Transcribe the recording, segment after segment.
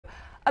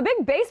A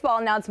big baseball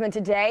announcement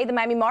today. The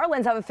Miami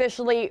Marlins have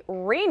officially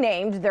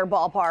renamed their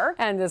ballpark.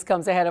 And this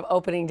comes ahead of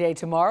opening day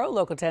tomorrow.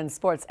 Local 10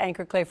 sports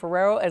anchor Clay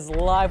Ferrero is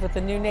live with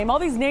the new name. All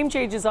these name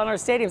changes on our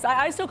stadiums.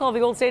 I still call the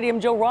old stadium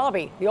Joe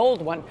Robbie, the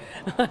old one.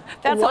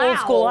 That's how old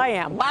school I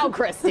am. Wow,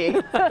 Christy.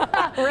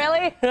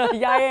 Really?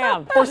 Yeah, I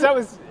am. Of course, that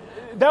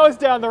was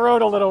down the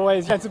road a little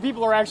ways. And so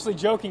people are actually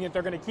joking that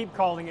they're going to keep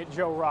calling it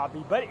Joe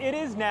Robbie. But it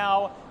is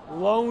now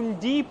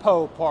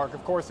loanDepot Park.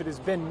 Of course, it has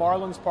been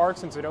Marlins Park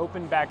since it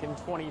opened back in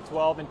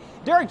 2012. And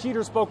Derek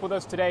Jeter spoke with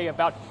us today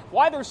about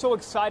why they're so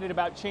excited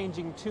about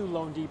changing to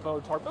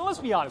loanDepot Park. But let's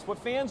be honest, what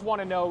fans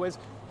want to know is,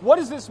 what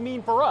does this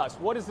mean for us?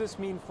 What does this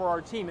mean for our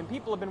team? And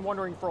people have been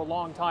wondering for a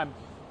long time,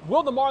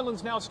 will the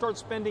Marlins now start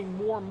spending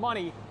more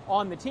money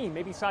on the team,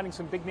 maybe signing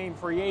some big-name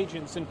free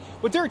agents? And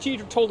what Derek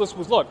Jeter told us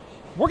was, look,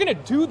 we're going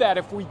to do that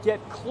if we get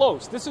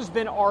close. This has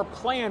been our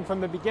plan from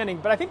the beginning.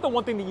 But I think the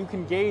one thing that you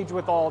can gauge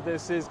with all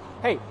this is,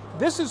 hey,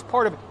 this is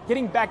part of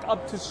getting back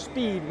up to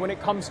speed when it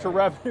comes to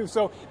revenue.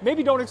 So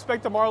maybe don't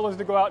expect the Marlins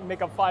to go out and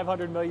make a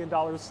 $500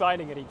 million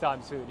signing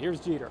anytime soon. Here's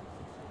Jeter.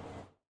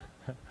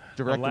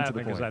 I'm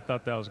laughing because I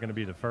thought that was going to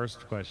be the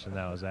first question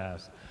that was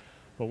asked.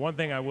 But one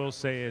thing I will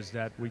say is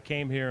that we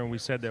came here and we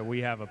said that we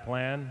have a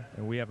plan,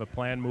 and we have a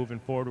plan moving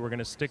forward. We're going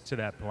to stick to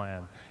that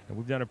plan. And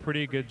we've done a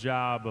pretty good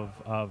job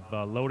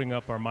of loading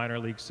up our minor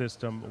league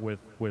system with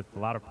a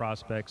lot of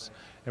prospects,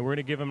 and we're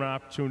going to give them an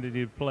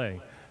opportunity to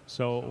play.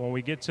 So when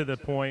we get to the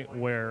point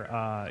where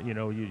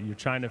you're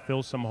trying to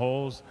fill some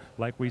holes,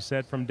 like we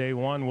said from day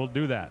one, we'll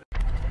do that.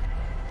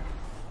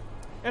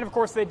 And of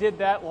course, they did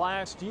that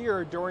last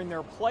year during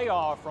their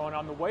playoff run,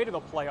 on the way to the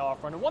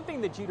playoff run. And one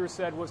thing that Jeter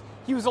said was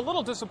he was a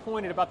little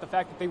disappointed about the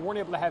fact that they weren't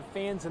able to have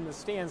fans in the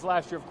stands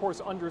last year, of course,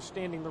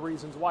 understanding the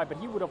reasons why. But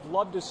he would have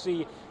loved to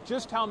see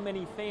just how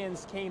many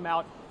fans came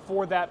out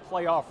for that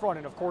playoff run.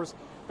 And of course,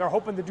 they're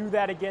hoping to do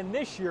that again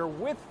this year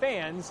with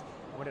fans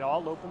when it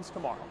all opens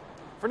tomorrow.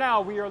 For now,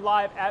 we are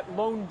live at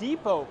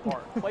loanDepot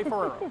Park. Clay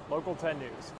Ferrero, Local 10 News.